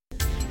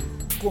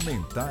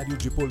Comentário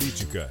de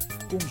Política,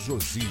 com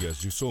Josias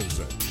de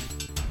Souza.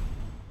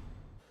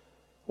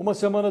 Uma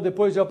semana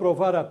depois de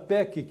aprovar a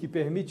PEC que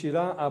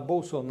permitirá a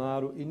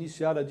Bolsonaro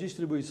iniciar a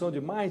distribuição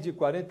de mais de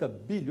 40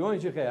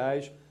 bilhões de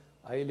reais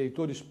a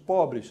eleitores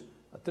pobres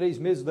a 3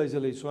 meses das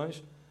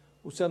eleições,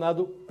 o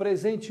Senado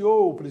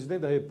presenteou o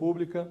presidente da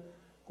República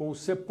com o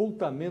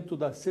sepultamento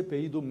da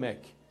CPI do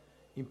MEC.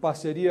 Em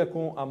parceria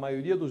com a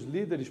maioria dos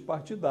líderes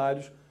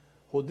partidários,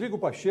 Rodrigo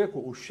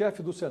Pacheco, o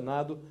chefe do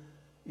Senado,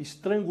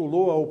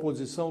 estrangulou a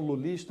oposição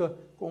lulista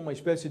com uma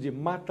espécie de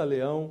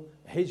mata-leão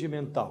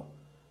regimental.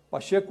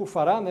 Pacheco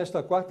fará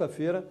nesta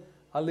quarta-feira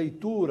a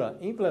leitura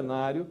em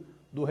plenário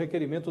do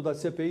requerimento da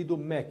CPI do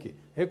MEC,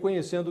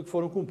 reconhecendo que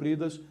foram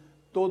cumpridas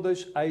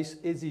todas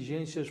as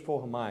exigências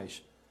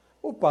formais.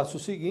 O passo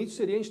seguinte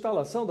seria a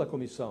instalação da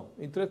comissão.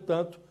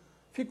 Entretanto,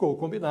 ficou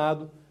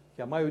combinado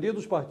que a maioria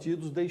dos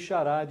partidos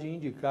deixará de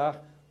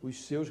indicar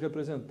os seus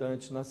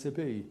representantes na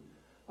CPI.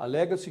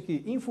 Alega-se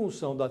que, em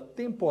função da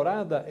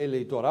temporada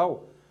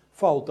eleitoral,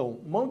 faltam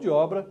mão de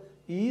obra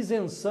e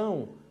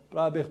isenção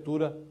para a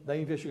abertura da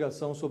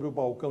investigação sobre o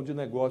balcão de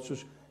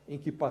negócios em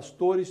que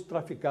pastores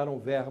traficaram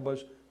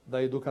verbas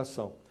da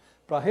educação.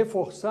 Para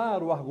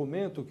reforçar o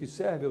argumento que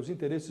serve aos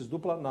interesses do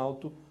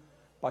Planalto,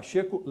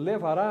 Pacheco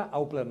levará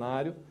ao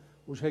plenário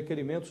os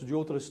requerimentos de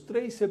outras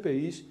 3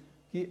 CPIs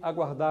que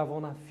aguardavam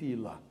na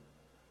fila.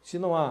 Se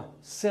não há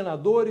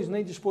senadores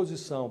nem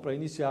disposição para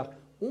iniciar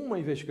uma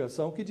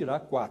investigação, que dirá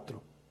 4.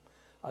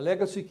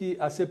 Alega-se que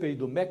a CPI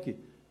do MEC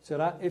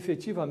será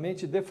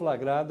efetivamente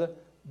deflagrada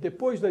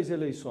depois das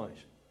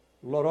eleições.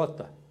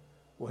 Lorota.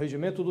 O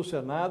regimento do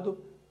Senado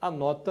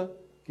anota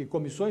que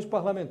comissões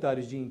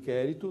parlamentares de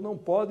inquérito não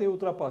podem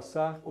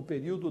ultrapassar o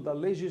período da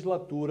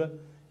legislatura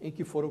em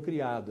que foram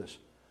criadas.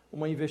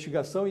 Uma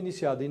investigação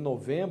iniciada em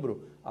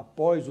novembro,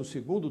 após o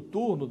segundo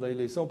turno da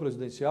eleição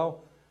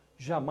presidencial,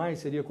 jamais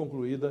seria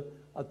concluída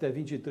até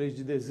 23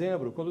 de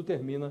dezembro, quando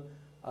termina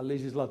a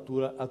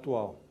legislatura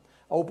atual.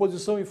 A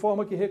oposição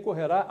informa que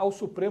recorrerá ao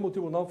Supremo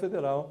Tribunal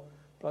Federal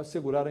para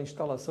assegurar a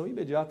instalação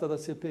imediata da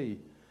CPI.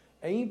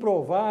 É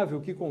improvável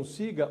que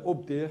consiga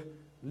obter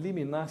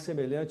liminar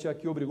semelhante à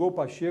que obrigou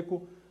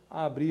Pacheco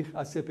a abrir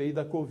a CPI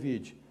da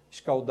Covid.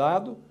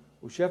 Escaldado,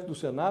 o chefe do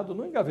Senado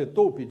não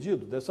engavetou o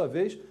pedido. Dessa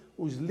vez,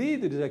 os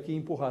líderes aqui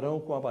empurrarão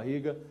com a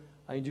barriga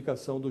a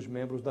indicação dos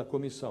membros da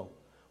comissão.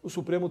 O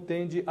Supremo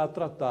tende a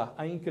tratar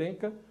a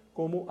encrenca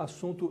como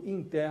assunto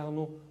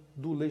interno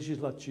do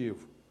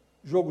Legislativo.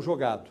 Jogo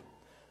jogado.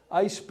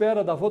 À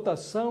espera da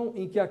votação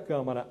em que a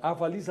Câmara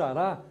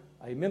avalizará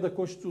a emenda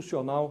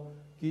constitucional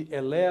que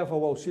eleva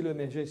o auxílio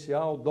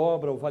emergencial,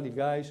 dobra o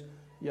Vale-Gás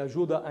e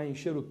ajuda a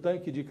encher o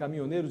tanque de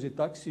caminhoneiros e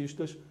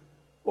taxistas,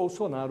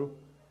 Bolsonaro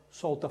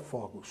solta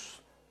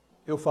fogos.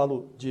 Eu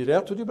falo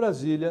direto de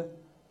Brasília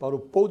para o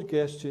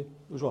podcast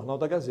do Jornal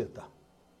da Gazeta.